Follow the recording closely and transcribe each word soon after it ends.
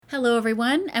Hello,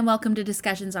 everyone, and welcome to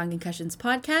Discussions on Concussions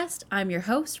podcast. I'm your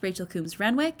host, Rachel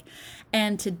Coombs-Renwick,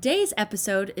 and today's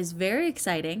episode is very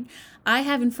exciting. I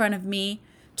have in front of me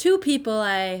two people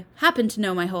I happen to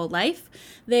know my whole life.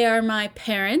 They are my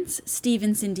parents, Steve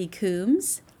and Cindy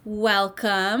Coombs.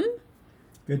 Welcome.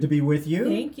 Good to be with you.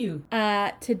 Thank you.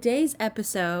 Today's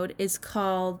episode is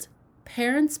called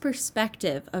Parents'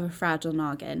 Perspective of a Fragile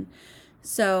Noggin.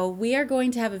 So we are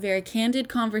going to have a very candid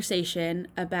conversation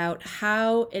about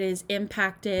how it has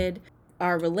impacted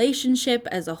our relationship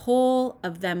as a whole,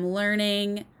 of them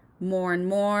learning more and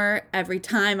more every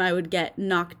time I would get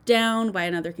knocked down by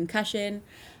another concussion,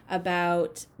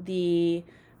 about the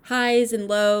highs and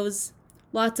lows,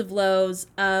 lots of lows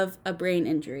of a brain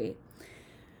injury.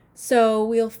 So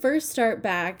we'll first start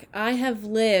back. I have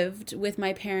lived with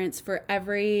my parents for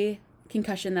every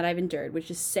concussion that I've endured, which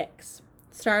is 6.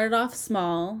 Started off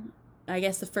small. I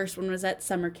guess the first one was at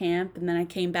summer camp, and then I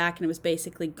came back and it was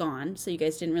basically gone. So you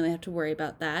guys didn't really have to worry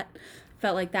about that.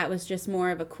 Felt like that was just more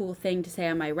of a cool thing to say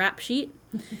on my rap sheet.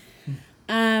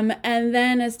 And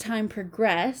then as time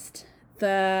progressed,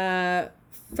 the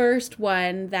first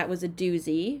one that was a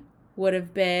doozy would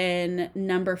have been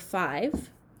number 5,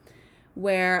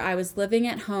 where I was living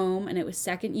at home and it was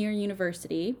second year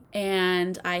university,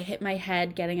 and I hit my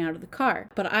head getting out of the car.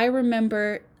 But I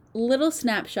remember little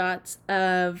snapshots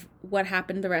of what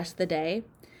happened the rest of the day.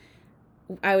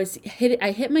 I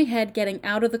hit my head getting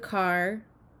out of the car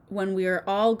when we were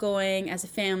all going as a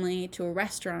family to a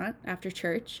restaurant after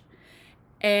church,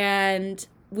 and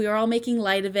we were all making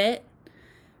light of it.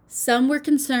 Some were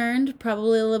concerned,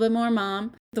 probably a little bit more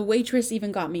Mom. The waitress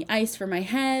even got me ice for my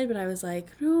head, but I was like,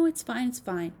 no, it's fine, it's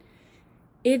fine.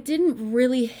 It didn't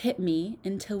really hit me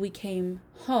until we came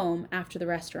home after the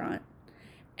restaurant.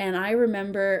 And I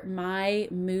remember my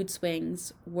mood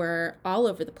swings were all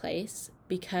over the place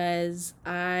because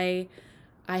I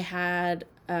had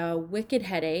a wicked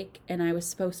headache, and I was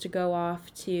supposed to go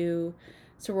off to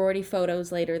sorority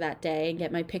photos later that day and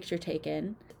get my picture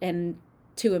taken and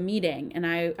to a meeting. And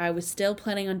I was still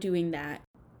planning on doing that.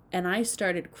 And I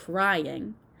started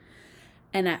crying.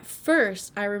 And at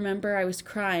first, I remember I was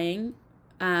crying.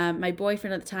 My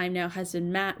boyfriend at the time, now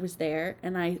husband Matt, was there,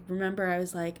 and I remember I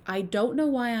was like, I don't know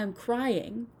why I'm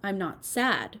crying. I'm not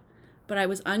sad, but I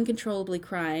was uncontrollably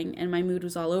crying, and my mood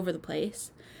was all over the place.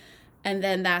 And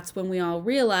then that's when we all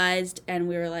realized, and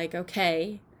we were like,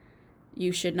 okay,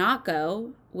 you should not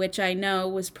go, which I know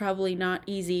was probably not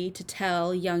easy to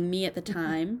tell young me at the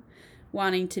time,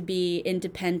 wanting to be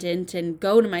independent and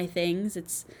go to my things.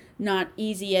 It's not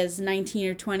easy as 19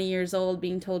 or 20 years old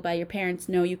being told by your parents,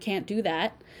 no, you can't do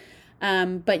that.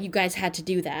 But you guys had to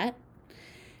do that.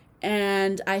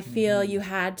 And I feel you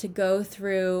had to go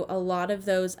through a lot of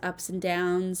those ups and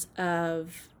downs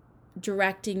of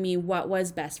directing me what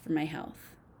was best for my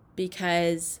health.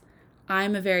 Because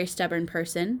I'm a very stubborn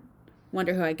person.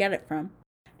 Wonder who I get it from.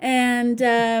 And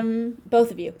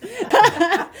both of you.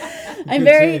 I'm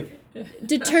very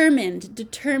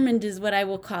determined is what I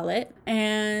will call it.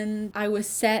 And I was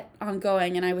set on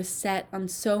going, and I was set on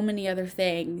so many other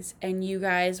things, and you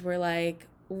guys were like,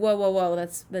 whoa,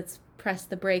 let's press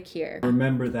the brake here. I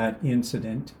remember that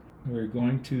incident. We were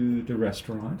going to the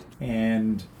restaurant,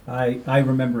 and I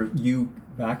remember you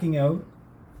backing out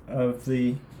of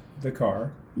the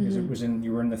car because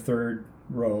you were in the third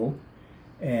row.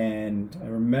 And I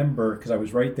remember, because I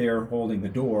was right there holding the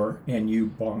door, and you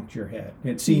bonked your head.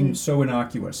 It seemed so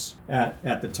innocuous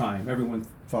at the time. Everyone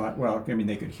thought, well, I mean,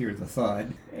 they could hear the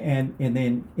thud. And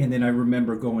then I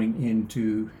remember going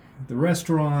into the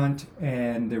restaurant,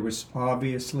 and there was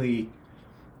obviously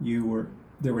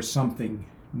there was something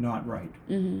not right.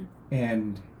 Mm-hmm.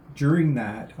 And during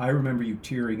that, I remember you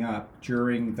tearing up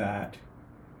during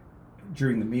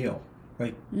the meal.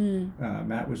 Like,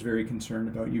 Matt was very concerned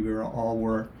about you. We all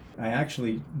were. I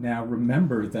actually now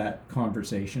remember that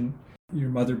conversation. Your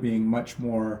mother being much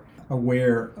more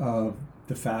aware of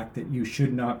the fact that you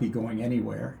should not be going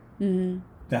anywhere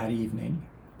that evening.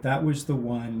 That was the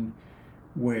one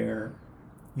where,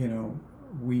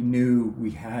 we knew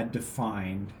we had to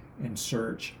find and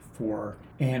search for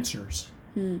answers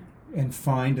and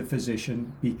find a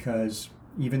physician, because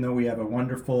even though we have a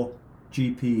wonderful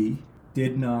GP,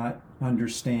 did not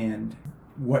understand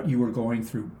what you were going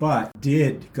through, but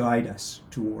did guide us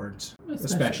towards a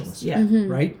specialist. Yeah.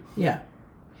 Mm-hmm. Right? Yeah.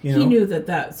 He knew that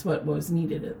that's what was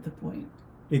needed at the point.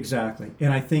 Exactly.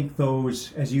 And I think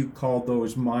those, as you called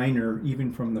those minor,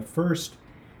 even from the first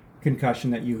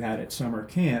concussion that you had at summer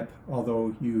camp,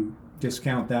 although you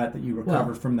discount that you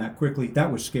recovered from that quickly,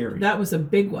 that was scary. That was a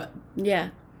big one.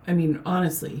 Yeah. I mean,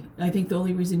 honestly, I think the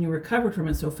only reason you recovered from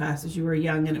it so fast is you were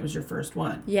young and it was your first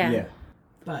one. Yeah.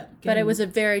 But it was a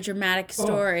very dramatic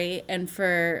story, and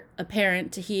for a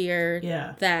parent to hear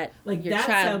that like your that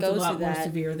child sounds goes a lot through more that.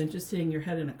 severe than just hitting your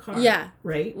head in a car. Yeah.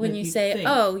 Right? When Like you say, think.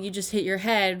 oh, you just hit your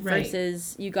head Right.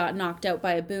 versus you got knocked out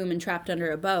by a boom and trapped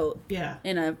under a boat Yeah.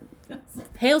 in a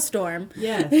hailstorm.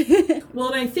 Yes.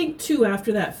 Well, and I think, too,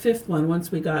 after that fifth one,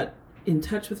 once we got in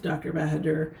touch with Dr.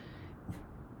 Bahadur,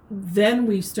 then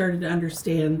we started to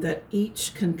understand that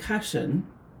each concussion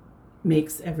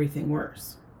makes everything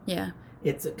worse. Yeah.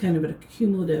 It's a kind of a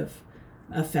cumulative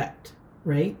effect,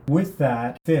 right? With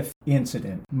that fifth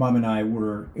incident, Mom and I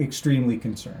were extremely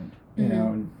concerned, you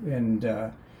know,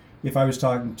 and if I was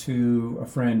talking to a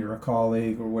friend or a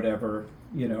colleague or whatever,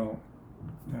 you know,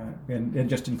 and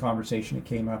just in conversation it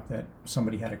came up that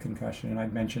somebody had a concussion, and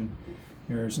I'd mention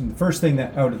yours, and the first thing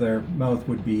that out of their mouth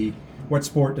would be, what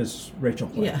sport does Rachel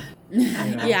play? Yeah.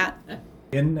 You know? Yeah.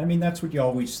 And I mean, that's what you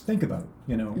always think about,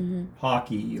 you know,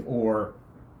 hockey or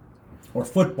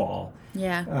football.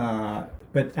 Yeah.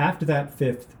 But after that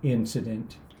fifth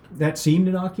incident, that seemed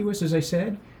innocuous, as I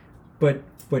said, but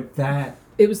that...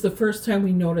 It was the first time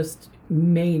we noticed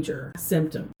major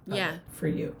symptom for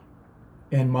you.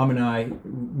 And Mom and I,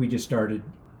 we just started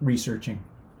researching,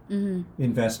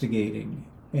 investigating,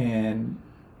 and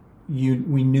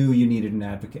we knew you needed an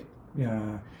advocate.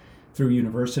 Through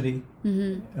university,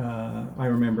 I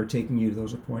remember taking you to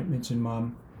those appointments, and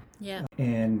Mom... Yeah.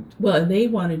 And they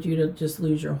wanted you to just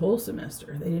lose your whole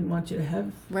semester. They didn't want you to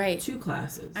have 2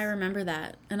 classes. I remember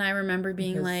that. And I remember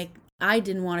being like, I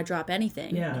didn't want to drop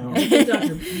anything. Yeah. No.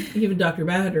 Even Dr.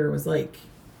 Bahadur was like,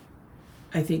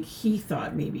 I think he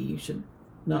thought maybe you should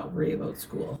not worry about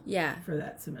school for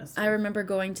that semester. I remember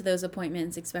going to those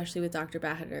appointments, especially with Dr.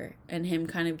 Bahadur, and him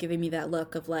kind of giving me that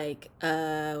look of like,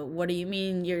 what do you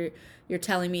mean you're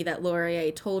telling me that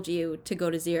Laurier told you to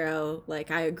go to 0? Like,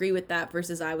 I agree with that,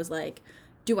 versus I was like,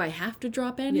 do I have to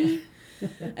drop any? Yeah.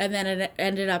 And then it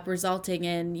ended up resulting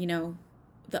in, you know,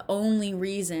 the only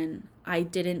reason I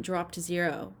didn't drop to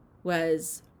 0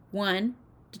 was 1,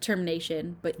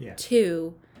 determination, but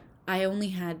 2, I only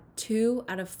had 2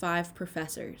 out of 5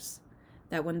 professors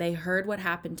that when they heard what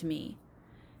happened to me,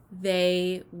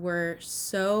 they were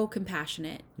so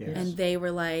compassionate. Yes. And they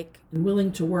were like...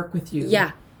 willing to work with you.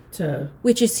 Yeah.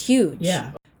 Which is huge.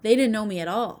 Yeah. They didn't know me at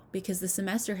all because the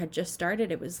semester had just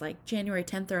started. It was like January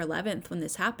 10th or 11th when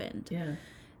this happened. Yeah.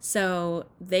 So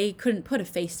they couldn't put a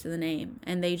face to the name,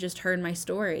 and they just heard my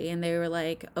story, and they were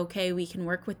like, okay, we can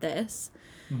work with this.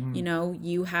 You know,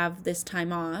 you have this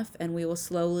time off, and we will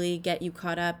slowly get you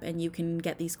caught up, and you can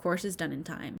get these courses done in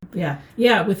time. Yeah.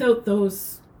 Yeah. Without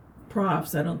those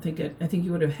profs, I think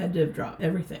you would have had to have dropped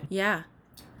everything. Yeah.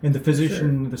 And the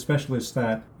physician, the specialist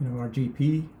that, you know, our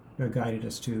GP guided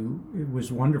us to, it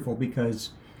was wonderful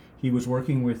because he was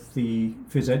working with the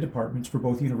phys ed departments for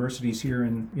both universities here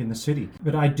in the city.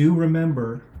 But I do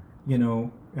remember, you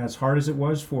know, as hard as it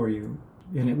was for you,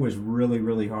 and it was really,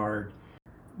 really hard,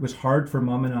 it was hard for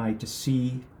Mom and I to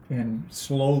see and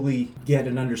slowly get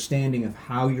an understanding of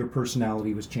how your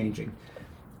personality was changing.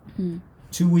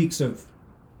 2 weeks of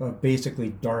basically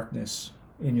darkness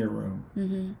in your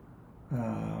room.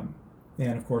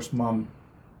 And of course, Mom,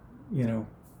 you know,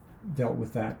 dealt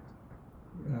with that,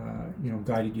 you know,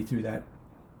 guided you through that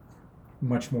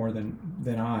much more than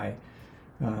I,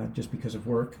 just because of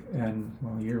work and,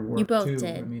 well, your work too. You both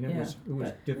did. I mean, it was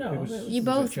You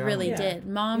both really challenge. did.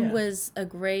 Mom was a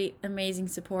great, amazing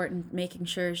support in making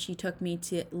sure she took me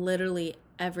to literally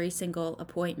every single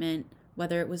appointment,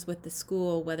 whether it was with the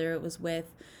school, whether it was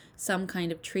with some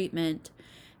kind of treatment.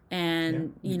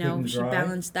 And, you know, she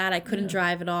balanced that. I couldn't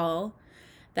drive at all.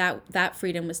 That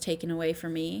freedom was taken away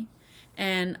from me.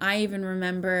 And I even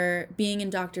remember being in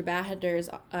Dr. Bahadur's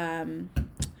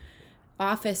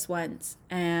office once,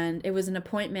 and it was an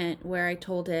appointment where I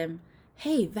told him,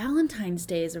 hey, Valentine's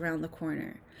Day is around the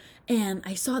corner, and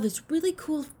I saw this really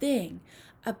cool thing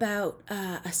about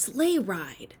a sleigh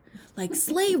ride, like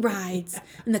sleigh rides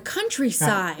in the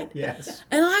countryside. Yes.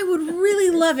 And I would really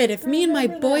love it if me and my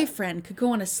boyfriend could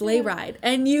go on a sleigh ride.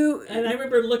 And I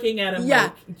remember looking at him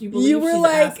like, do you believe you were she's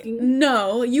like, asking?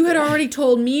 no. You had already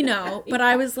told me no, but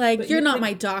I was like, you're not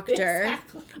my doctor.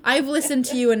 Exactly. I've listened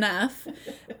to you enough.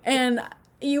 And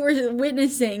you were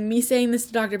witnessing me saying this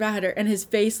to Dr. Bahadur, and his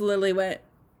face literally went,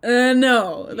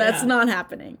 no, that's not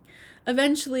happening.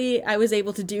 Eventually, I was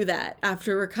able to do that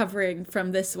after recovering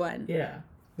from this one. Yeah.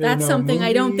 That's something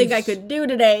I don't think I could do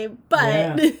today,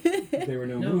 but... There were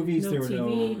no movies, there were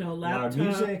TV, no laptop. loud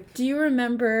music. Do you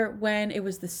remember when it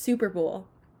was the Super Bowl?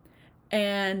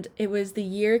 And it was the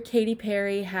year Katy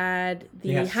Perry had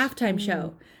the halftime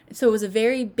show. So it was a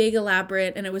very big,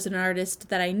 elaborate, and it was an artist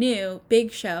that I knew,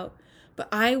 big show. But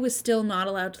I was still not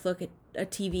allowed to look at a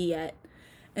TV yet.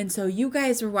 And so you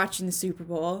guys were watching the Super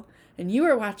Bowl and you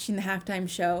were watching the halftime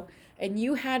show and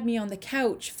you had me on the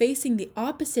couch facing the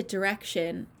opposite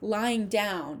direction, lying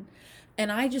down.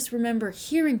 And I just remember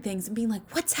hearing things and being like,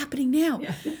 what's happening now?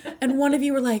 Yeah. And one of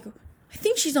you were like, I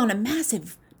think she's on a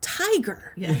massive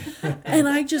tiger. Yeah. And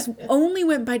I just only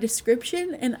went by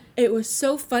description, and it was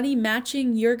so funny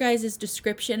matching your guys'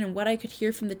 description and what I could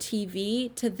hear from the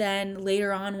TV to then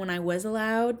later on when I was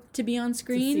allowed to be on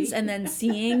screens and then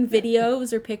seeing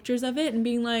videos or pictures of it and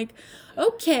being like,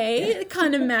 okay, it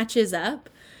kind of matches up.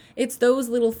 It's those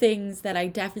little things that I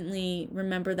definitely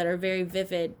remember that are very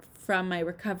vivid from my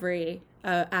recovery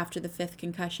after the 5th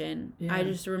concussion. Yeah. I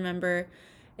just remember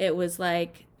it was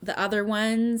like the other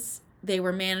ones, they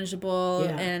were manageable.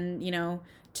 Yeah. And, you know,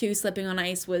 2 slipping on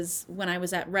ice was when I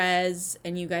was at res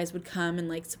and you guys would come and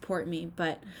like support me.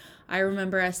 But I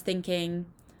remember us thinking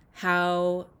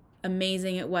how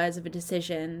amazing it was of a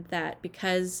decision that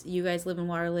because you guys live in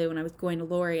Waterloo and I was going to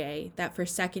Laurier, that for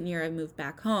 2nd year I moved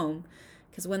back home.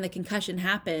 Because when the concussion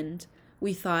happened,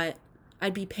 we thought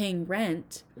I'd be paying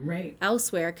rent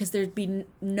elsewhere because there'd be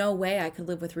no way I could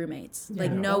live with roommates. Yeah.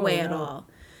 Like no way at all.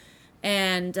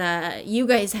 And you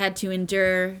guys had to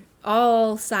endure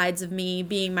all sides of me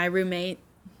being my roommate.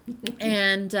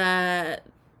 And I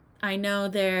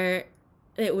know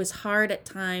it was hard at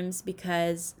times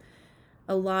because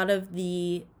a lot of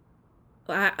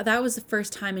that was the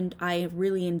first time I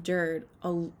really endured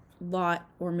a lot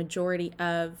or majority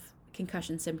of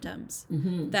concussion symptoms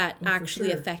that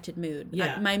actually affected mood.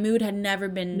 Yeah. My mood had never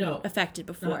been affected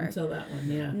before. Not until that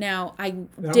one, yeah. Now, I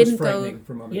That didn't was frightening go...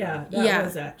 for Mom and Yeah, Dad. that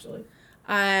was actually.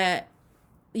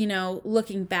 You know,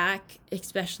 looking back,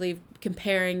 especially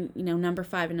comparing, you know, number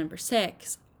 5 and number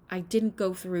 6, I didn't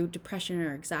go through depression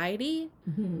or anxiety,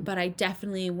 but I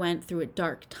definitely went through a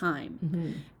dark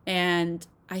time. And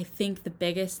I think the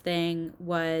biggest thing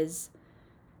was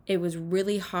it was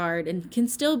really hard and can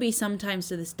still be sometimes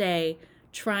to this day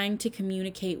trying to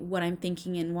communicate what I'm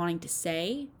thinking and wanting to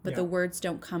say, but the words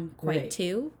don't come quite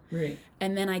to. Right.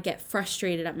 And then I get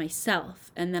frustrated at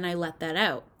myself and then I let that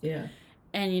out. Yeah.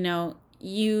 And, you know,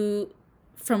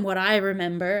 from what I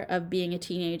remember of being a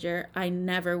teenager, I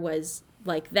never was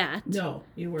like that. No,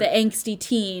 you were. The angsty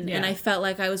teen. Yeah. And I felt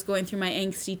like I was going through my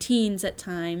angsty teens at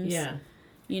times. Yeah.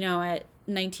 You know, at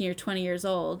 19 or 20 years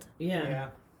old. Yeah.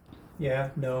 Yeah,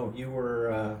 no, you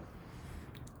were,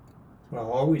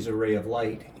 always a ray of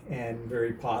light and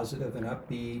very positive and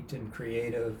upbeat and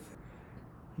creative.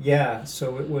 Yeah,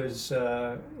 so it was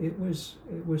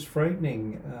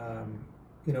frightening.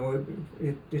 You know,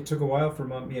 it took a while for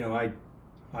Mom. You know,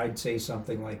 I'd say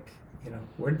something like, you know,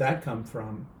 where'd that come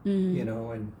from? You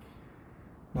know, and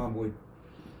Mom would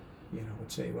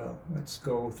say, well, let's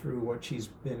go through what she's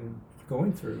been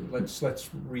going through. Let's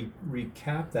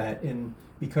recap that. And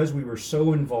because we were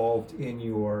so involved in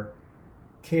your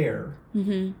care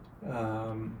and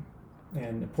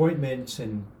appointments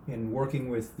and working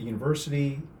with the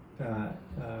university,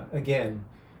 again,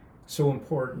 so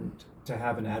important to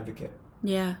have an advocate.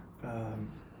 Yeah.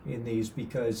 In these,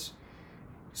 because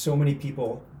so many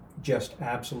people just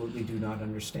absolutely do not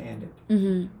understand it.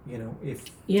 You know,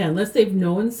 unless they've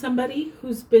known somebody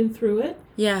who's been through it,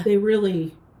 they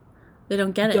really they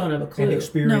don't get it. Don't have a clue. And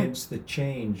experience the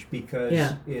change,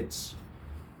 because it's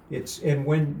and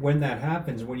when that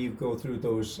happens, when you go through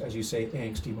those, as you say,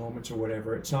 angsty moments or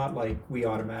whatever, it's not like I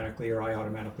automatically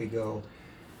go,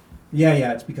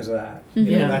 yeah, it's because of that.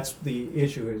 You know, that's the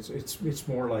issue. It's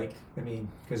more like, I mean,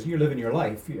 because you're living your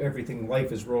life,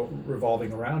 life is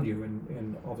revolving around you,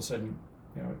 and all of a sudden,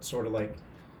 you know, it's sort of like,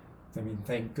 I mean,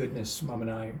 thank goodness Mom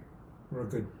and I were a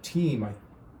good team.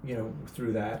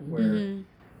 Through that, where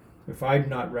if I'm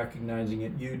not recognizing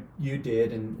it, you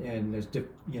did, and there's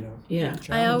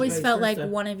I always vice felt like versa.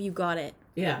 one of you got it.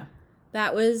 Yeah.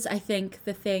 That was, I think,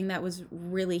 the thing that was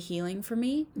really healing for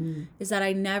me, is that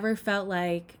I never felt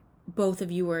like both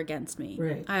of you were against me.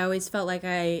 Right. I always felt like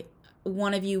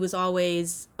one of you was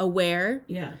always aware,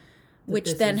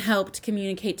 which then helped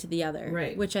communicate to the other,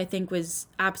 Right. which I think was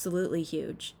absolutely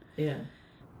huge. Yeah.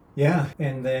 Yeah,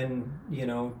 and then, you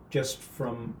know, just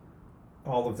from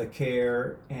all of the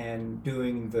care and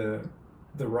doing the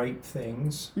right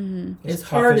things. As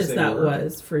hard as they that were.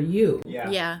 was for you.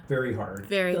 Yeah. Very hard.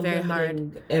 Very, very hard.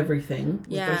 Limiting everything.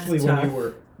 Yeah. Especially when you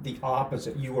were the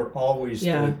opposite. You were always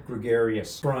the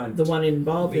gregarious front. The one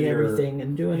involved in leader, everything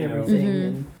and doing you know. everything.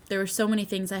 And There were so many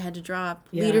things I had to drop.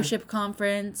 Yeah. Leadership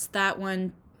conference, that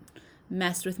one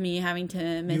messed with me having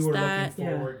to miss You were that. looking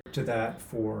forward to that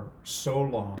for so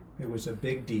long. It was a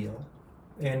big deal.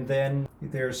 And then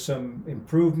there's some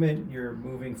improvement, you're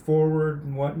moving forward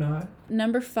and whatnot.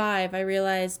 Number 5, I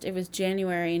realized it was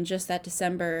January, and just that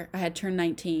December, I had turned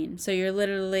 19. So you're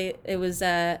literally, it was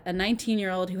a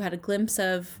 19-year-old who had a glimpse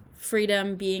of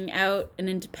freedom, being out and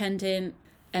independent,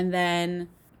 and then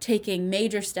taking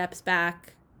major steps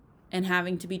back and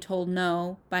having to be told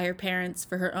no by her parents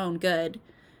for her own good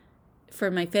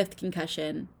for my 5th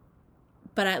concussion.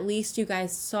 But at least you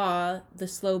guys saw the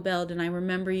slow build, and I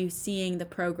remember you seeing the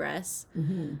progress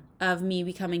of me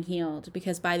becoming healed,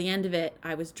 because by the end of it,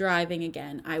 I was driving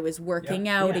again. I was working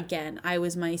out again. I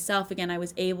was myself again. I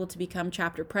was able to become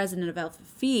chapter president of Alpha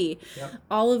Phi. Yep.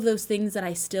 All of those things that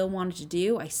I still wanted to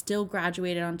do, I still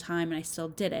graduated on time, and I still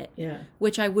did it,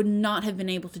 which I would not have been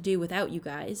able to do without you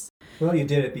guys. Well, you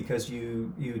did it because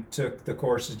you took the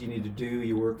courses you needed to do.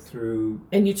 You worked through,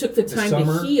 and you took the time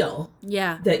summer to heal.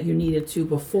 Yeah. That you needed to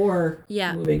before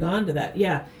moving on to that.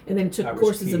 Yeah. And then took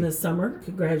courses in the summer to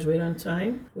graduate on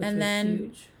time, which and was then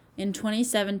huge. In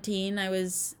 2017, I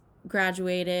was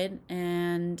graduated,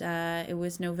 and it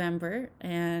was November,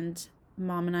 and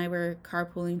Mom and I were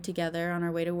carpooling together on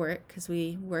our way to work because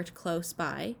we worked close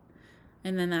by.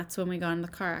 And then that's when we got in the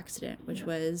car accident, which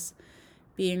was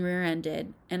being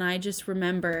rear-ended. And I just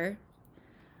remember,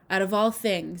 out of all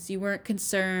things, you weren't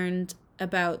concerned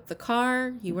about the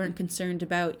car. You weren't concerned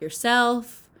about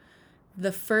yourself.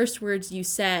 The first words you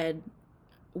said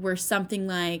were something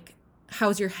like,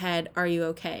 "How's your head? Are you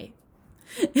okay?"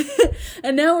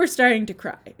 And now we're starting to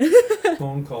cry.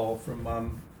 phone call from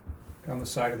Mom on the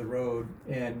side of the road,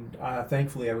 and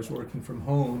thankfully I was working from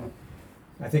home.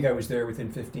 I think I was there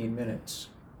within 15 minutes,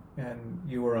 and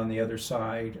you were on the other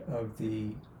side of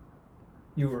the.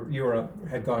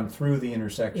 Had gone through the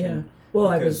intersection. Yeah. Well,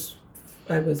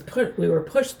 we were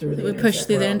pushed through the intersection. We pushed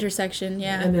through the intersection,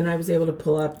 yeah. And then I was able to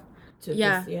pull up to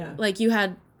like you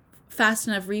had fast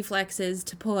enough reflexes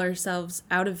to pull ourselves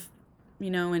out of,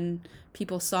 and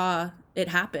people saw it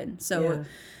happen. So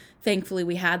thankfully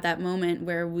we had that moment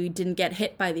where we didn't get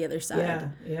hit by the other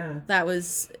side. Yeah. That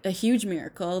was a huge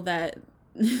miracle that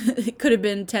it could have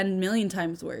been 10 million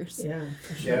times worse. Yeah,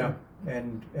 for sure. Yeah.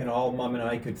 And all Mom and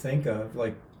I could think of,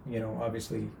 like,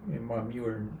 obviously, Mom, you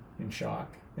were in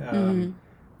shock,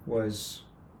 was,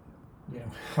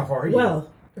 how are you? Well,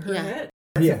 her head.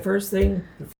 That's the first thing.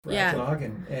 The fragile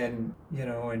noggin. And,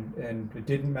 and it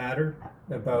didn't matter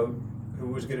about who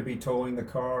was going to be towing the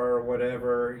car or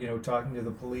whatever, talking to the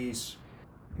police.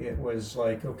 It was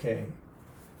like, okay,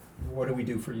 what do we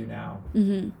do for you now?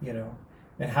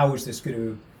 And how is this going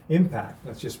to impact?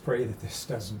 Let's just pray that this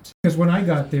doesn't. Because when I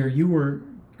got there,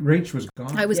 Rach was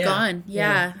gone. I was gone.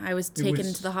 Yeah. I was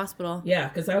taken to the hospital. Yeah,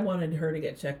 because I wanted her to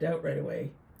get checked out right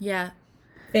away. Yeah.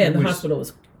 And the hospital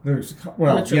was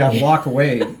a block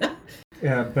away.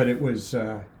 But it was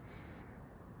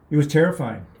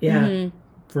terrifying. Yeah.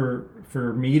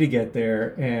 For me to get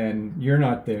there, and you're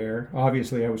not there.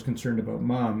 Obviously, I was concerned about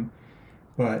Mom.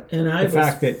 But I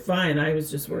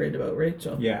was just worried about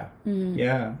Rachel. Yeah.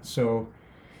 Yeah. So,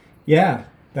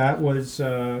 that was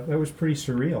pretty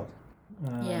surreal.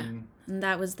 And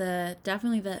that was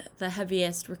definitely the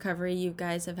heaviest recovery you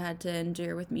guys have had to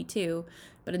endure with me too.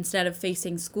 But instead of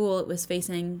facing school, it was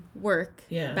facing work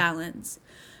balance.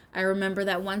 I remember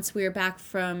that once we were back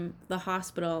from the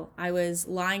hospital, I was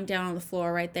lying down on the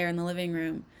floor right there in the living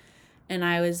room, and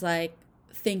I was like,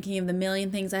 thinking of the million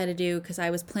things I had to do because I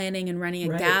was planning and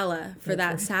running a gala for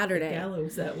Saturday. The gala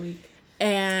was that week.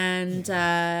 And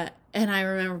I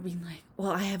remember being like,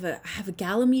 well, I have a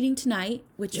gala meeting tonight,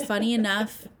 which funny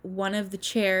enough, one of the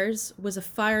chairs was a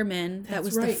fireman. That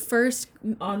was the first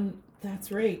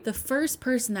that's right. The first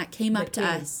person that came up to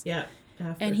us. Yeah.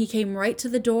 After. And he came right to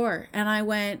the door, and I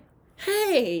went,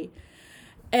 "Hey."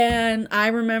 And I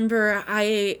remember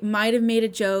I might have made a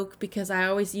joke because I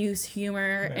always use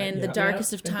humor in the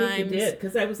darkest of times. I think you did,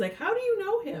 because I was like, how do you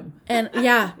know him? And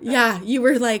you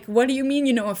were like, what do you mean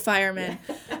you know a fireman?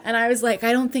 And I was like,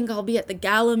 I don't think I'll be at the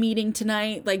gala meeting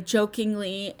tonight, like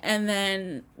jokingly. And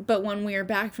then, but when we were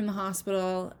back from the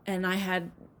hospital and I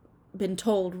had been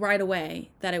told right away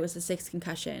that it was a 6th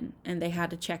concussion and they had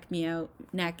to check me out,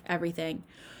 neck, everything.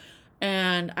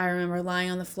 And I remember lying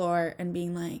on the floor and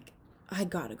being like, I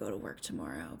gotta go to work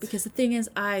tomorrow, because the thing is,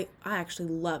 I actually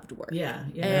loved work. Yeah.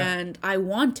 And I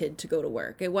wanted to go to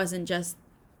work. It wasn't just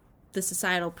the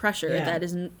societal pressure that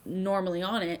is normally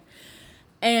on it.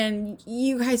 And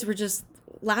you guys were just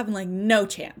laughing like, no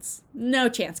chance,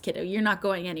 kiddo. You're not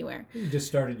going anywhere. You just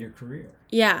started your career.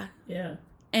 Yeah. Yeah.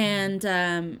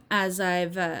 And as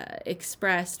I've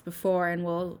expressed before, and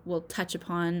we'll touch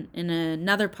upon in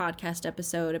another podcast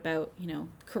episode about,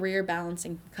 career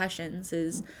balancing concussions,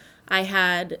 is I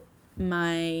had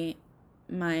my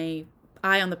my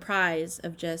eye on the prize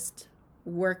of just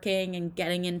working and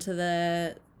getting into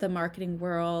the marketing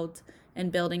world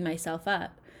and building myself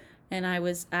up. And I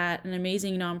was at an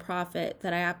amazing nonprofit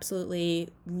that I absolutely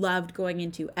loved going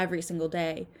into every single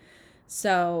day.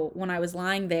 So when I was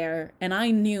lying there, and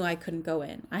I knew I couldn't go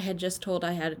in, I had just told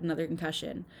I had another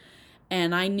concussion.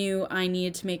 And I knew I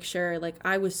needed to make sure, like,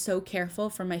 I was so careful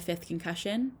for my 5th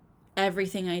concussion.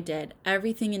 Everything I did,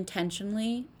 everything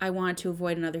intentionally, I wanted to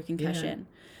avoid another concussion.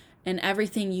 And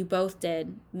everything you both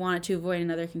did, wanted to avoid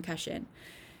another concussion.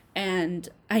 And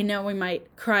I know we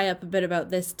might cry up a bit about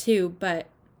this too, but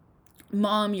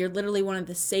Mom, you're literally one of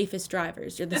the safest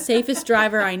drivers. You're the safest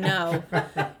driver I know.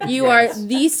 You are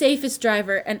the safest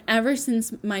driver. And ever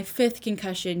since my 5th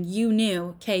concussion, you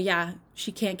knew, okay, yeah,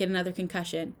 she can't get another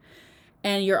concussion.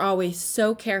 And you're always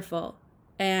so careful.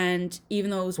 And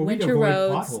even though it was winter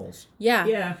roads, potholes.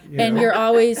 yeah. And you're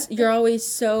always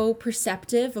so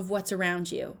perceptive of what's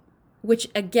around you, which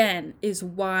again is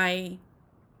why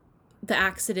the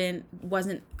accident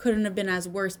couldn't have been as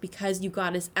worse, because you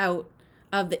got us out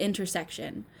of the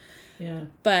intersection. Yeah.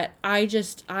 But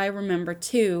I remember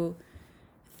too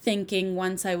thinking,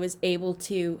 once I was able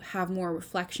to have more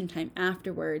reflection time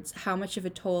afterwards, how much of a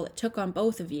toll it took on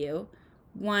both of you.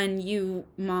 One, you,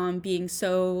 Mom, being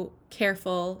so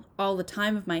careful all the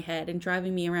time of my head and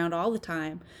driving me around all the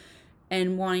time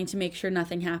and wanting to make sure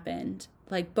nothing happened.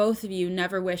 Like, both of you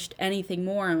never wished anything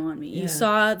more on me. Yeah. You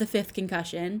saw the 5th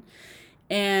concussion,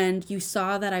 and you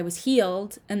saw that I was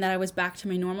healed and that I was back to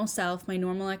my normal self, my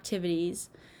normal activities.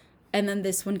 And then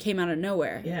this one came out of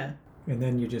nowhere. Yeah. And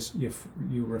then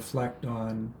you reflect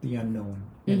on the unknown.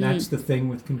 And that's the thing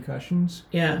with concussions.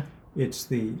 Yeah.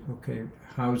 It's okay,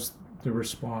 how's the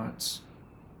response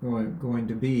going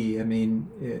to be? I mean,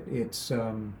 it's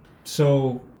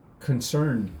so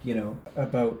concerned,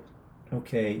 about,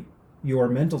 okay, your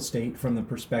mental state from the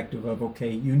perspective of, okay,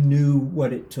 you knew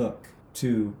what it took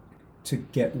to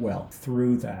get well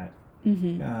through that.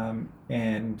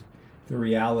 And the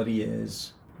reality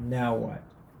is, now what?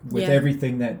 With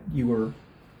everything that you were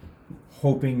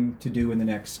hoping to do in the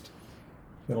next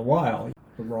little while.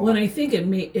 Well, and I think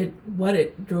what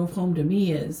it drove home to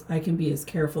me is I can be as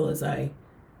careful as I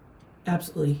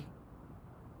absolutely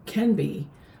can be,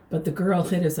 but the girl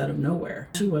hit us out of nowhere.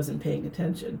 She wasn't paying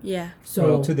attention. Yeah.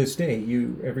 So to this day,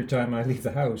 every time I leave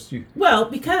the house,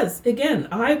 because again,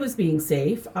 I was being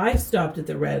safe. I stopped at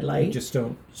the red light. You just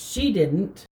don't. She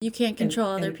didn't. You can't control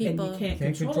other people. And you can't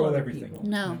control other everything. people.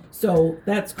 No. So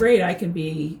that's great. I can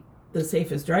be the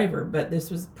safest driver, but this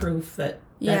was proof that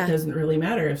doesn't really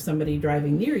matter if somebody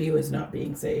driving near you is not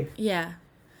being safe. Yeah.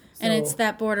 And it's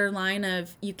that borderline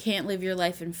of, you can't live your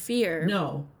life in fear.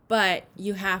 No. But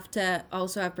you have to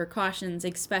also have precautions,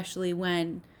 especially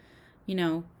when,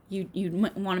 you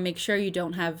want to make sure you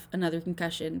don't have another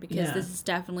concussion, because this has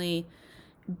definitely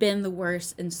been the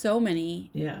worst in so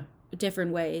many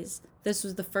different ways. This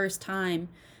was the first time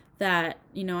that,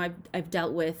 I've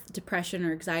dealt with depression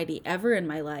or anxiety ever in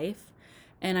my life.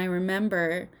 And I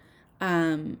remember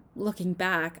looking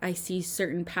back, I see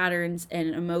certain patterns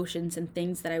and emotions and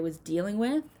things that I was dealing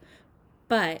with,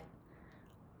 but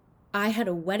I had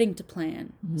a wedding to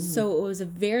plan. So it was a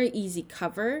very easy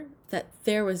cover that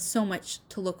there was so much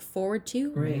to look forward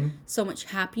to, so much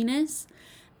happiness.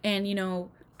 And,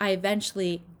 I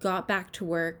eventually got back to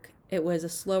work. It was a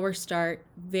slower start,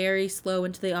 very slow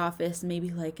into the office. Maybe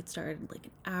it started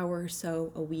an hour or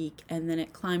so a week, and then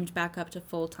it climbed back up to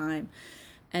full time.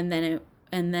 And then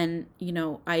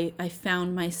I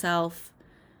found myself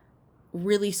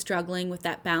really struggling with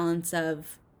that balance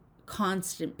of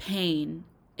constant pain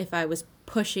if I was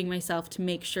pushing myself to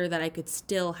make sure that I could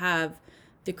still have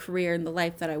the career and the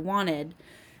life that I wanted.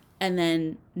 And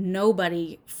then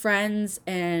nobody, friends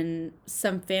and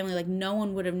some family, no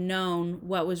one would have known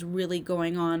what was really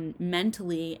going on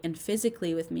mentally and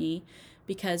physically with me,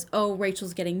 because,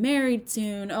 Rachel's getting married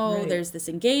soon. There's this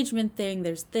engagement thing.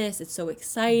 There's this. It's so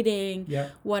exciting.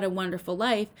 Yep. What a wonderful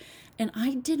life. And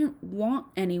I didn't want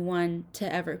anyone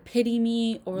to ever pity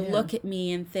me or look at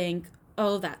me and think,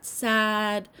 oh, that's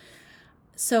sad.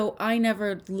 So I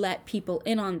never let people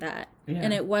in on that. Yeah.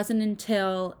 And it wasn't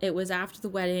until it was after the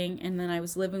wedding, and then I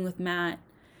was living with Matt,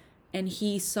 and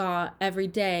he saw every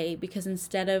day, because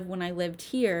instead of when I lived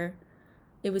here,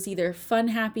 it was either fun,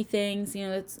 happy things,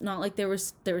 it's not like there were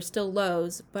still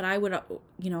lows, but I would,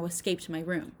 escape to my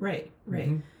room. Right.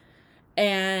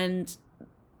 And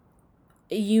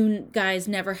you guys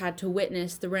never had to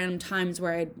witness the random times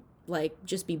where I'd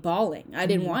just be bawling. I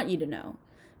didn't want you to know.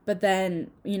 But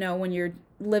then, when you're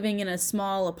living in a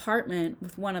small apartment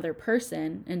with one other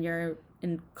person and you're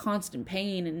in constant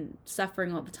pain and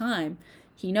suffering all the time,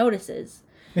 he notices.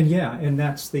 And yeah, and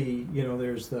that's the,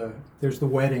 there's the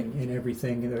wedding and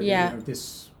everything. Yeah.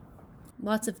 This.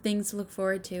 Lots of things to look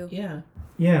forward to. Yeah.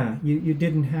 Yeah, you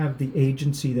didn't have the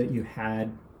agency that you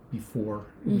had before.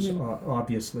 It was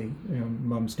obviously,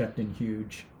 Mom stepped in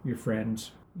huge. Your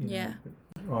friends. Yeah.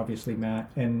 Obviously Matt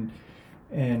and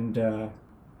I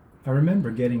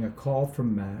remember getting a call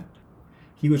from Matt.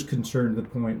 He was concerned to the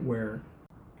point where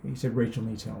he said Rachel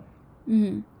needs help.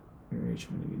 Mm-hmm.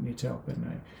 Rachel needs help,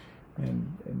 and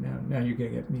now you're gonna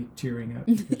get me tearing up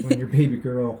because when you're a baby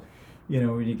girl,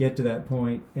 when you get to that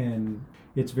point, and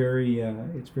it's very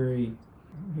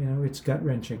it's gut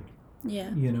wrenching. Yeah.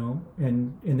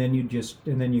 And then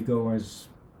you go as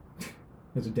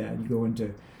a dad, you go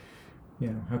into,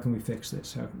 how can we fix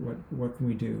this? What can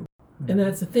we do? And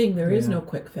that's the thing. There is no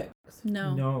quick fix.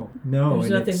 No. There's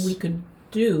nothing we could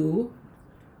do.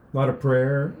 A lot of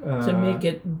prayer To make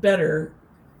it better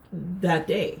that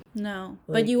day. No.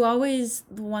 But the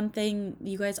one thing,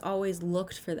 you guys always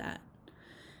looked for that.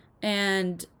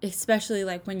 And especially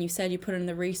like when you said you put in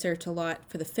the research a lot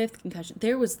for the 5th concussion,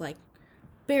 there was like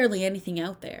barely anything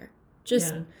out there.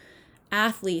 Just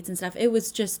athletes and stuff. It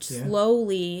was just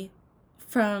slowly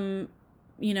from,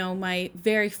 my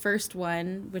very first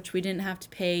one, which we didn't have to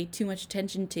pay too much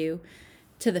attention to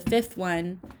the 5th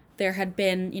one, there had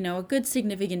been, a good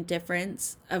significant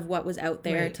difference of what was out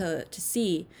there to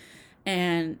see.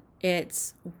 And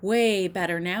it's way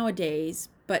better nowadays,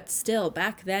 but still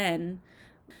back then,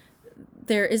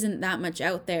 there isn't that much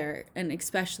out there. And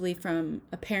especially from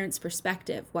a parent's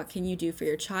perspective, what can you do for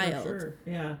your child? For sure.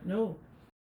 Yeah, no.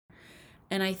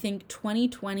 And I think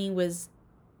 2020 was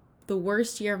the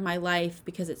worst year of my life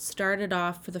because it started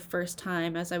off for the first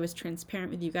time, as I was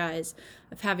transparent with you guys,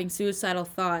 of having suicidal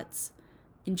thoughts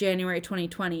in January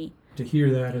 2020. To hear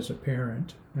that as a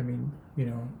parent, I mean,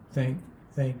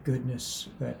 thank goodness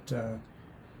that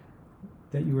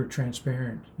that you were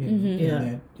transparent. And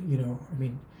that,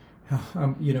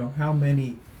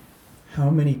 how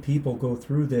many people go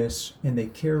through this and they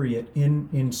carry it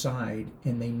inside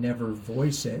and they never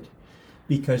voice it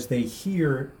because they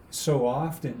hear so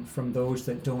often from those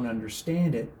that don't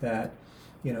understand it that,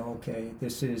 okay,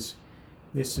 this is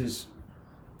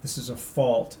a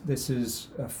fault, this is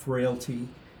a frailty,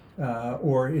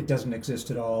 or it doesn't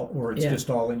exist at all, or it's just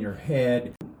all in your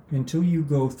head. Until you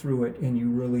go through it and you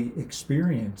really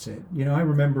experience it. I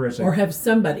remember or have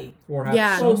somebody. Or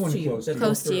have someone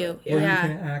close to you. Where you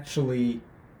can actually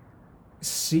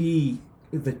see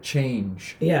the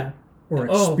change. Yeah. Or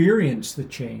experience the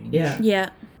change. Yeah.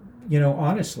 Yeah.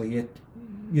 Honestly,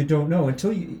 you don't know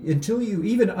until you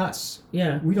even us.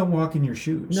 Yeah. We don't walk in your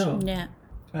shoes. No. Yeah.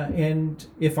 And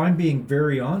if I'm being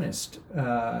very honest,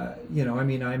 I'm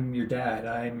your dad.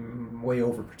 I'm way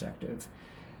overprotective,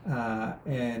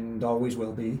 and always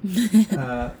will be.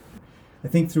 I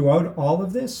think throughout all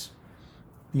of this,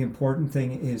 the important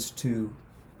thing is to,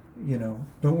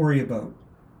 don't worry about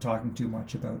talking too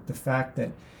much about the fact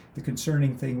that the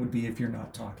concerning thing would be if you're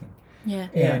not talking. Yeah.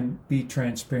 And be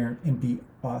transparent and be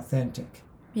authentic.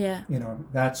 Yeah.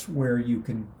 That's where you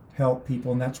can help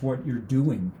people, and that's what you're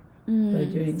doing.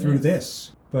 Through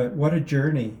this. But what a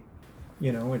journey. We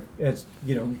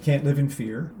can't live in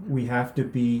fear. We have to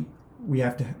be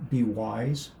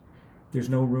wise. There's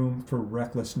no room for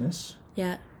recklessness.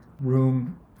 Yeah.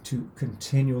 Room to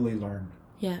continually learn.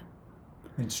 Yeah.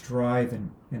 And strive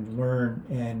and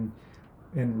learn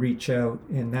and reach out,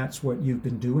 and that's what you've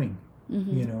been doing.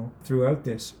 Throughout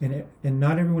this. And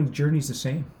not everyone's journey is the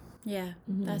same. Yeah,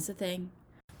 that's the thing.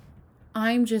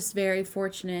 I'm just very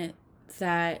fortunate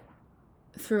that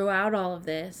throughout all of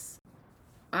this,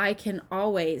 I can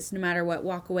always, no matter what,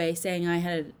 walk away saying I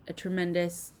had a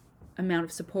tremendous amount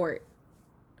of support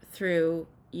through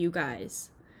you guys.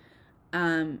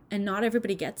 And not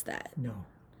everybody gets that. No.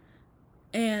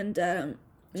 And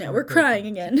now we're crying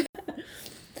again.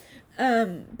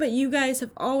 But you guys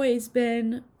have always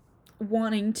been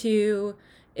wanting to,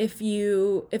 if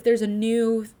there's a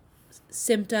new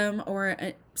symptom or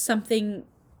something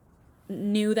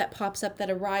new that pops up that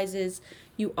arises,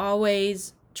 you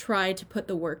always try to put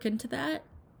the work into that.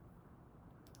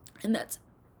 And that's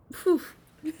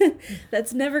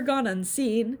never gone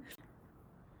unseen.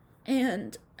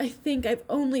 And I think I've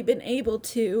only been able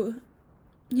to,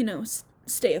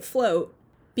 stay afloat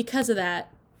because of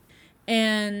that.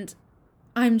 And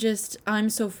I'm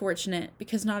so fortunate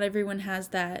because not everyone has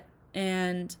that.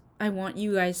 And I want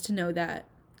you guys to know that.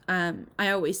 I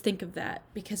always think of that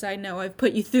because I know I've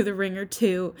put you through the ringer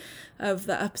too of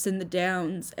the ups and the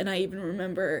downs. And I even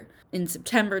remember in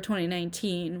September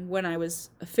 2019 when I was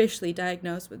officially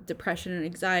diagnosed with depression and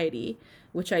anxiety,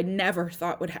 which I never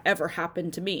thought would ever happen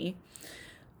to me.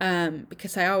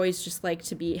 because I always just like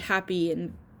to be happy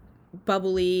and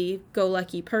bubbly, go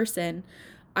lucky person.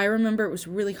 I remember it was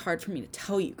really hard for me to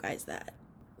tell you guys that.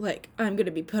 Like, I'm going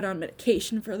to be put on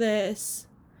medication for this.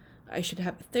 I should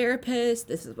have a therapist.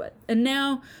 This is what. And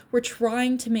now we're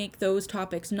trying to make those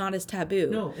topics not as taboo.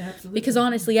 No, absolutely. Because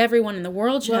honestly, everyone in the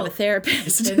world should have a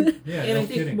therapist. And I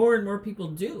think kidding. more and more people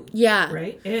do. Yeah.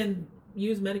 Right? And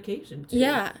use medication too.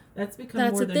 Yeah. That's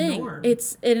become more the norm.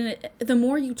 The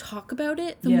more you talk about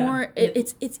it, the more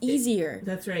it's easier.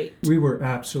 That's right. We were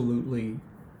absolutely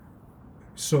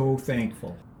so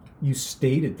thankful. You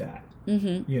stated that.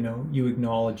 Mm-hmm. You know, you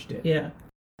acknowledged it. Yeah.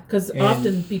 Because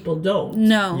often people don't.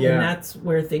 No. Yeah. And that's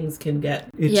where things can get.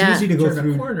 It's easy to go turn a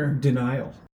through corner.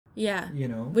 denial. Yeah. You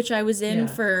know, Which I was in Yeah.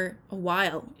 for a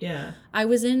while. Yeah. I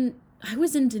was in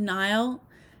denial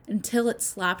until it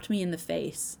slapped me in the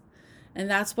face. And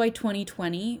that's why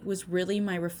 2020 was really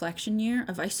my reflection year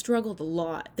of I struggled a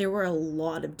lot. There were a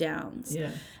lot of downs.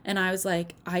 Yeah. And I was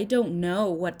like, I don't know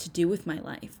what to do with my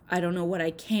life. I don't know what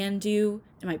I can do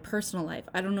in my personal life.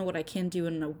 I don't know what I can do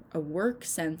in a work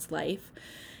sense life.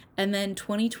 And then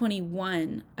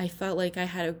 2021, I felt like I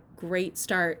had a great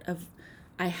start of,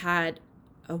 I had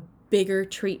a bigger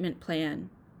treatment plan,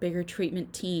 bigger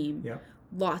treatment team,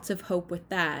 lots of hope with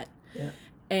that. Yeah.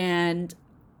 And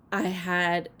I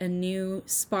had a new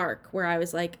spark where I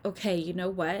was like, okay, you know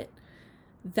what?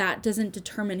 That doesn't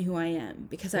determine who I am,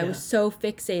 because I was so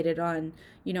fixated on,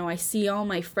 you know, I see all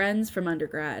my friends from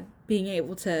undergrad being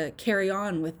able to carry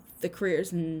on with the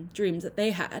careers and dreams that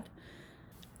they had.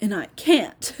 And I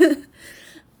can't.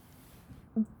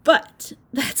 But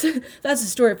that's a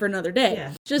story for another day.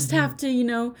 Yeah. Just have to, you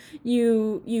know,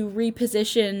 you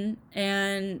reposition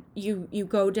and you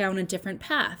go down a different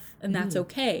path, and that's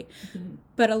okay. Mm-hmm.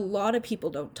 But a lot of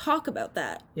people don't talk about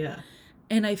that. Yeah.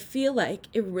 And I feel like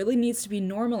it really needs to be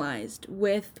normalized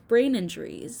with brain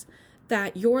injuries,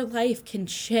 that your life can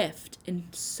shift in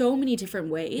so many different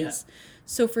ways. Yeah.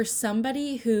 So for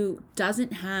somebody who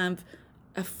doesn't have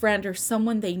a friend or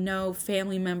someone they know,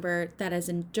 family member that has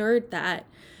endured that,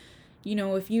 you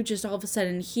know, if you just all of a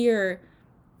sudden hear,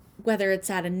 whether it's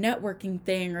at a networking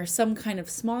thing or some kind of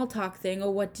small talk thing, oh,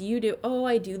 what do you do? Oh,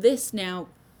 I do this now.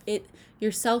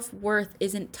 Your self-worth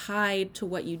isn't tied to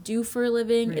what you do for a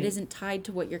living. Right. It isn't tied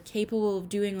to what you're capable of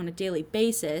doing on a daily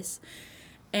basis.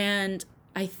 And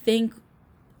I think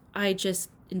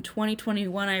in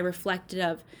 2021, I reflected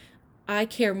of, I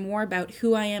care more about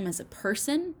who I am as a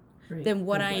person than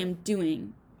what I am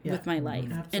doing with my life.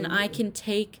 Absolutely. And I can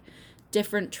take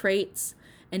different traits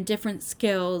and different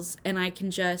skills, and I can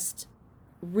just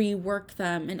rework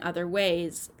them in other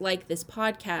ways, like this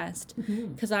podcast,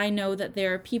 because I know that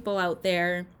there are people out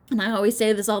there, and I always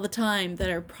say this all the time, that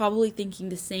are probably thinking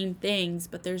the same things,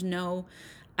 but there's no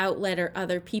outlet or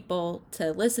other people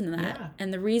to listen to that. Yeah.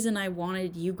 And the reason I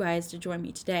wanted you guys to join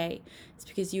me today is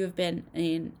because you have been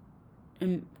an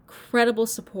incredible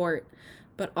support,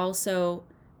 but also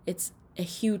it's a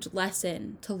huge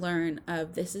lesson to learn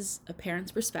of, this is a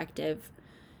parent's perspective.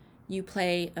 You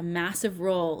play a massive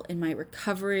role in my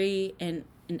recovery and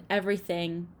in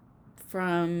everything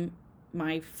from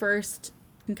my first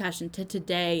concussion to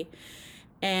today.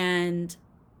 And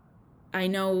I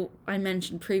know I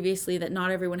mentioned previously that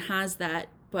not everyone has that,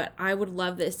 but I would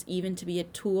love this even to be a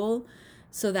tool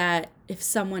so that if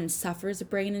someone suffers a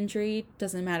brain injury,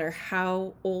 doesn't matter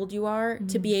how old you are,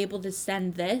 to be able to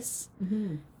send this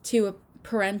to a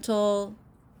parental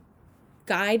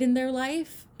guide in their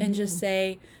life and just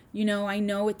say, you know, I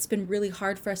know it's been really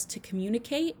hard for us to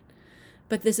communicate,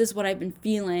 but this is what I've been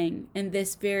feeling. And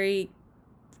this very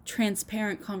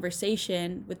transparent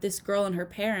conversation with this girl and her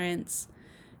parents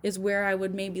is where I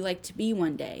would maybe like to be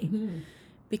one day.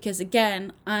 Because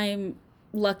again, I'm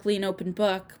luckily an open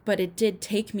book, but it did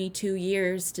take me 2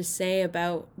 years to say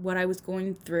about what I was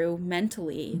going through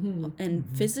mentally and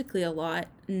physically a lot.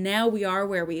 Now we are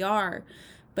where we are,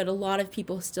 but a lot of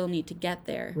people still need to get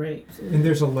there. Right. And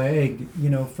there's a lag, you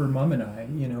know, for Mom and I,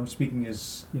 you know, speaking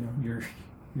as, you know, your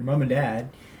mom and dad,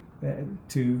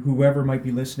 to whoever might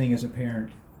be listening as a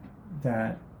parent,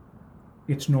 that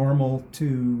it's normal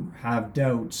to have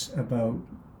doubts about,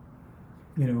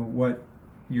 you know, what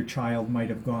your child might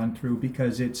have gone through,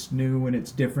 because it's new and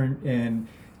it's different, and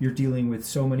you're dealing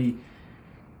with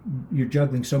you're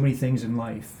juggling so many things in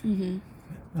life.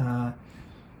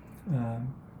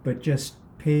 But just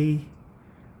pay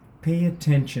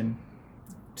attention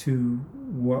to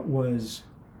what was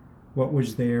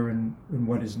there and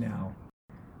what is now,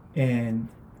 and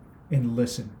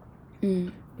listen.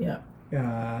 Yeah.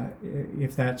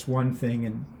 If that's one thing,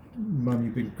 and Mom,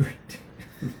 you've been great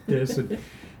with this,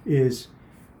 is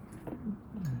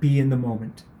be in the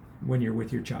moment. when you're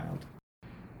with your child.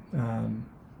 And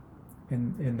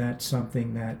that's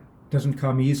something that doesn't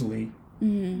come easily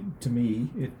to me.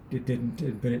 It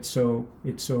didn't, but it's so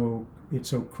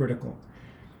critical.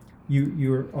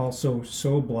 You're also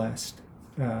so blessed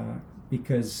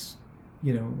because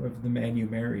of the man you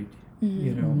married.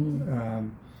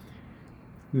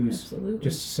 Who's Absolutely.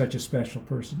 just such a special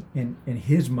person, and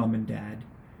his mom and dad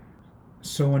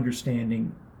so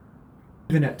understanding,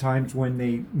 even at times when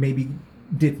they maybe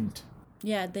didn't.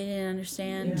 Yeah, they didn't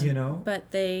understand. Yeah.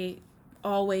 But they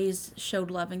always showed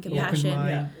love and Open compassion. mind,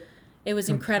 Yeah. It was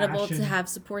incredible to compassion, have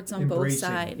supports on both embracing.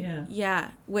 sides. Yeah.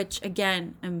 Which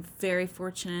again, I'm very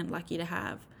fortunate and lucky to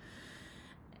have.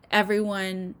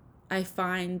 Everyone, I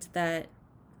find that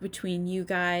between you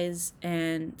guys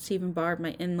and Steve and Barb,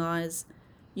 my in-laws,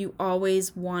 you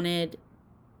always wanted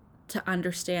to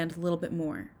understand a little bit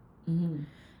more. Mm-hmm.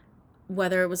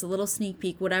 Whether it was a little sneak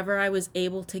peek, whatever I was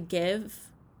able to give,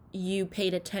 you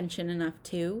paid attention enough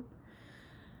to.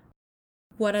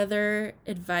 What other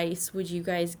advice would you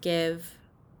guys give,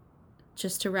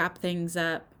 just to wrap things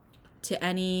up, to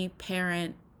any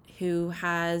parent who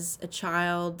has a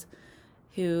child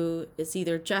who is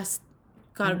either just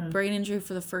got a brain injury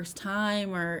for the first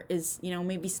time or is,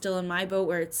 maybe still in my boat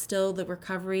where it's still the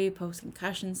recovery,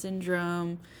 post-concussion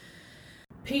syndrome?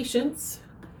 Patience,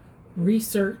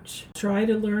 research, try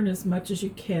to learn as much as you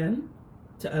can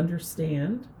to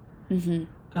understand.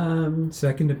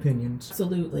 Second opinions.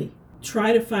 Absolutely.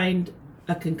 Try to find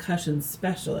a concussion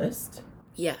specialist.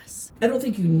 Yes. I don't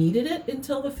think you needed it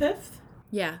until the 5th,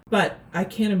 Yeah. but I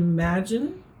can't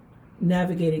imagine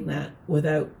navigating that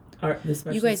without the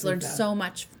specialist. You guys learned so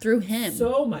much through him.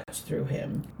 So much through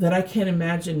him that I can't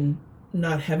imagine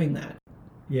not having that.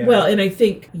 Yeah. Well, and I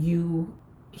think you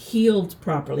healed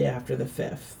properly after the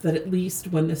 5th, that at least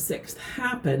when the 6th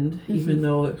happened, even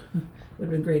though it would have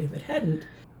been great if it hadn't,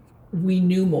 we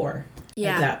knew more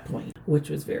at that point, which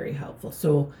was very helpful.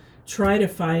 So try to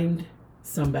find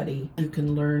somebody you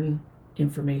can learn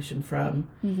information from,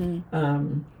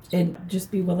 and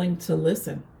just be willing to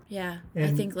listen. Yeah. I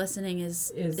And think listening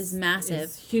is massive.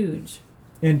 Is huge.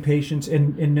 And patience,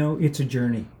 and no, it's a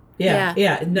journey. Yeah.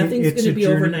 Nothing's It's going to a be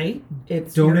journey. overnight.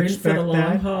 It's Don't you're in for expect the long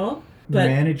that. haul. But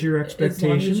Manage your as long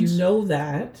expectations. as you know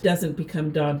that, it doesn't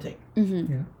become daunting.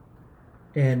 Yeah.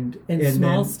 And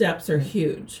small then, steps are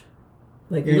huge,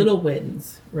 like And- little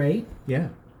wins, right? Yeah.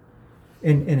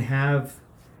 And have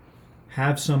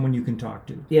someone you can talk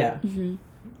to. Yeah.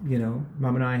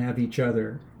 Mom and I have each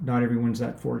other. Not everyone's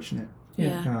that fortunate.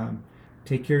 Yeah.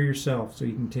 Take care of yourself so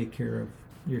you can take care of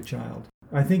your child.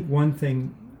 I think one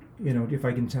thing, if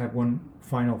I can have one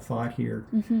final thought here,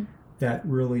 that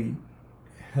really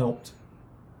helped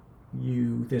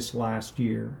you this last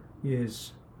year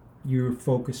is you're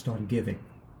focused on giving.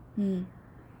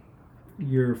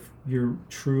 You're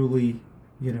truly,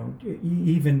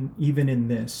 even in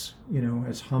this,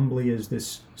 as humbly as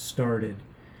this started,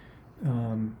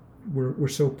 we're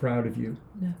so proud of you.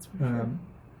 That's for sure.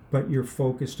 But you're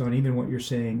focused on even what you're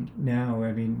saying now.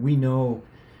 I mean, we know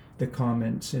the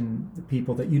comments and the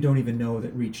people that you don't even know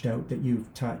that reached out that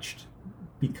you've touched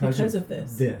because of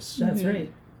this. That's right.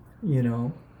 Yeah.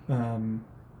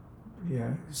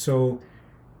 So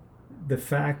the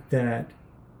fact that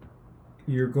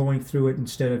you're going through it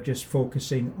instead of just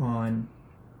focusing on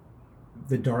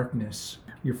the darkness,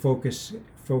 you're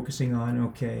focusing on,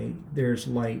 okay, there's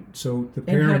light. So the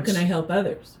parents, And how can I help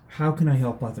others how can I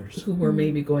help others? who were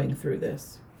maybe going through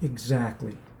this?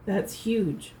 Exactly. That's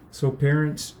huge. So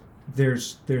parents,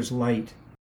 there's light,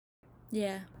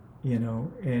 Yeah.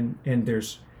 and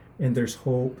there's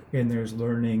hope, and there's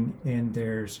learning, and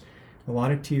there's a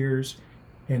lot of tears,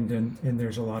 and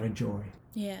there's a lot of joy.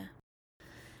 Yeah.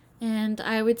 And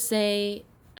I would say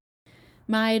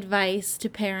my advice to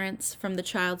parents from the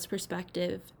child's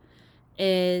perspective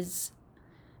is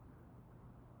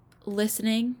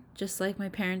listening, just like my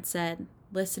parents said,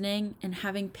 listening and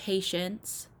having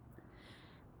patience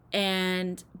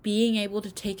and being able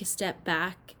to take a step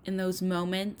back in those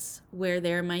moments where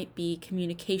there might be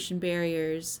communication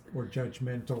barriers Or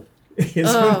judgmental.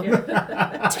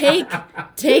 take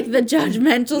the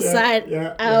judgmental side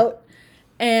out.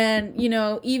 Yeah. And,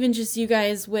 even just you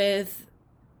guys with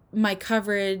my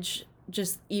coverage,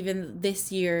 just even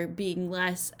this year being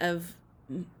less of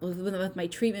with my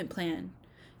treatment plan,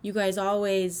 you guys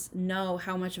always know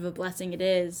how much of a blessing it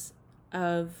is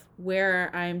of where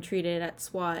I'm treated at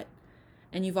SWAT.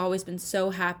 And you've always been so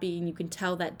happy, and you can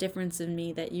tell that difference in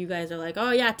me that you guys are like,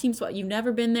 oh yeah, Team SWAT, you've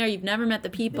never been there, you've never met the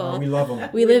people. No, we love them.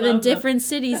 We live in love them. different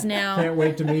cities now. Can't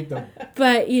wait to meet them.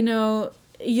 But,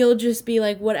 you'll just be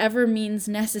like, whatever means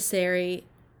necessary,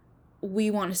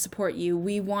 we want to support you.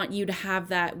 We want you to have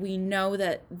that. We know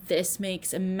that this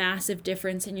makes a massive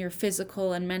difference in your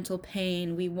physical and mental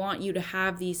pain. We want you to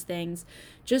have these things.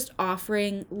 Just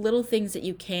offering little things that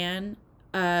you can,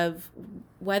 of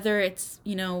whether it's,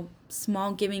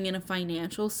 small giving in a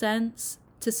financial sense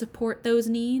to support those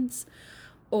needs,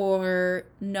 or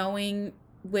knowing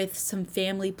with some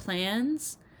family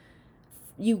plans,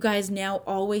 you guys now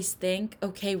always think,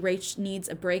 okay, Rach needs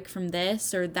a break from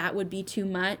this, or that would be too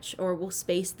much, or we'll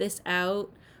space this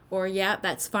out, or yeah,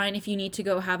 that's fine if you need to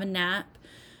go have a nap.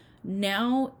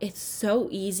 Now it's so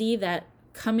easy that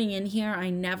coming in here, I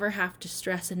never have to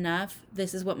stress enough,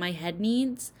 this is what my head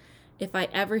needs. If I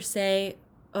ever say,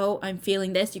 oh, I'm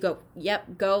feeling this, you go,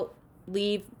 yep, go,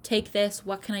 leave, take this,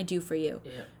 what can I do for you?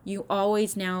 Yeah. You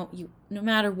always no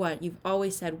matter what, you've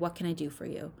always said, what can I do for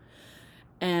you?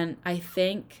 And I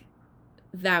think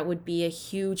that would be a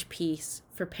huge piece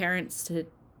for parents to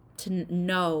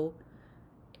know,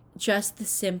 just the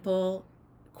simple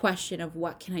question of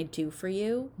what can I do for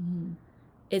you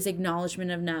is acknowledgement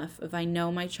enough of, I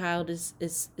know my child is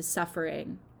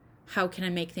suffering. How can I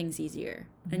make things easier?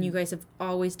 And you guys have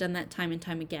always done that time and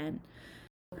time again.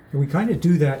 We kind of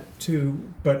do that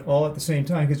too, but all at the same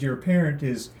time, because you're a parent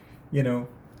is, we want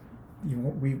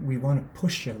to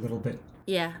push you a little bit.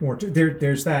 Yeah. More.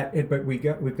 There's that, but we've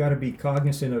got to be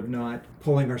cognizant of not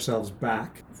pulling ourselves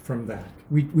back from that.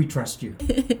 We trust you.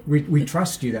 we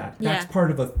trust you that. That's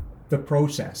part of the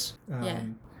process.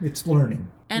 It's learning.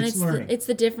 And learning. It's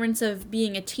the difference of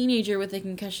being a teenager with a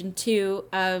concussion too,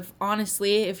 of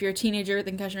honestly, if you're a teenager with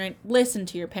a concussion, right, listen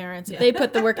to your parents. If they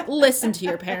put the work, listen to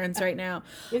your parents right now.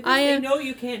 If they know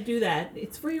you can't do that,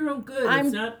 it's for your own good.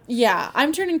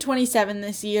 I'm turning 27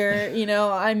 this year.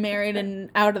 I'm married and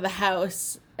out of the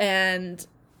house, and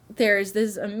there's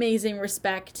this amazing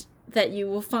respect that you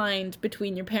will find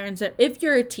between your parents. That if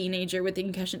you're a teenager with a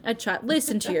concussion, a child,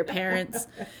 listen to your parents.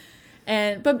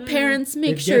 But parents,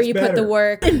 make sure you put the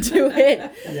work into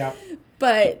it. Yeah.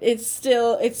 But it's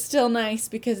still nice,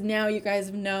 because now you guys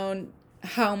have known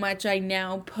how much I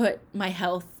now put my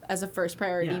health as a first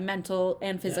priority, mental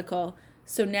and physical. Yeah.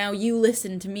 So now you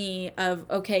listen to me of,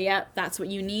 okay, that's what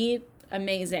you need.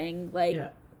 Amazing.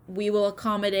 We will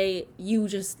accommodate. You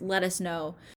just let us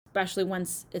know, especially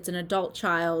once it's an adult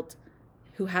child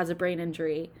who has a brain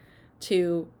injury,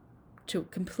 to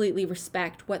completely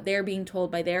respect what they're being told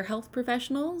by their health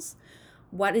professionals,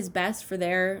 what is best for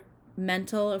their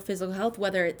mental or physical health,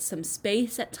 whether it's some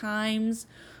space at times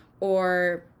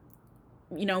or,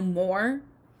 more.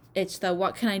 It's the,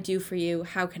 what can I do for you?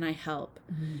 How can I help?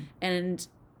 Mm-hmm. And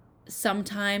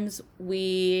sometimes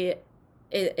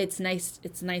it's nice,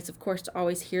 of course, to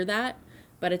always hear that,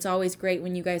 but it's always great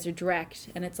when you guys are direct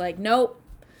and it's like, nope,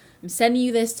 I'm sending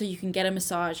you this so you can get a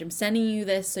massage. I'm sending you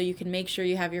this so you can make sure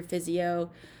you have your physio.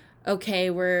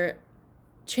 Okay, we're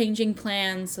changing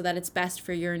plans so that it's best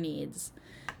for your needs.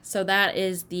 So that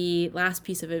is the last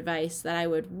piece of advice that I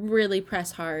would really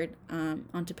press hard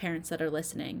onto parents that are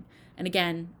listening. And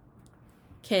again,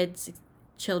 kids,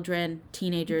 children,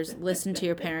 teenagers, listen to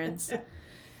your parents.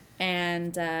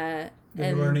 And they're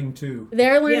learning too.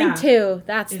 They're learning too.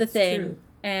 That's the thing. True.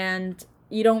 And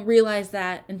you don't realize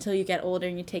that until you get older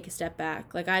and you take a step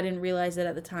back. Like, I didn't realize it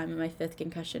at the time of my 5th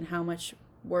concussion, how much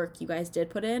work you guys did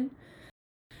put in.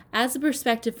 As a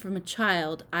perspective from a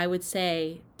child, I would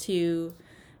say to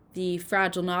the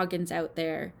fragile noggins out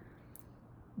there,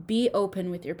 be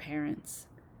open with your parents.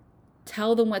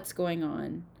 Tell them what's going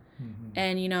on. Mm-hmm.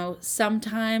 And,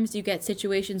 sometimes you get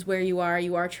situations where you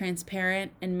are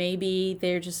transparent and maybe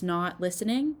they're just not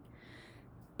listening.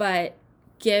 But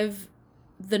give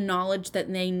the knowledge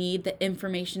that they need, the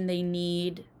information they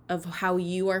need of how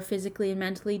you are physically and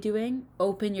mentally doing.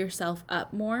 Open yourself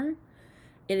up more.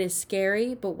 It is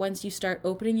scary, but once you start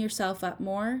opening yourself up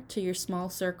more to your small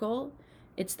circle,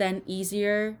 it's then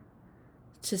easier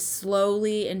to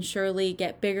slowly and surely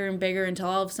get bigger and bigger until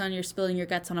all of a sudden you're spilling your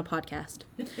guts on a podcast.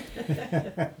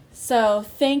 So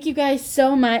thank you guys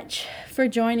so much for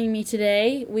joining me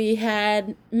today. We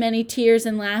had many tears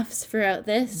and laughs throughout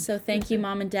this, so thank you,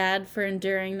 Mom and Dad, for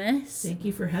enduring this. Thank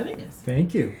you for having us.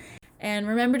 Thank you. And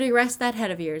remember to rest that head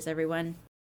of yours, everyone.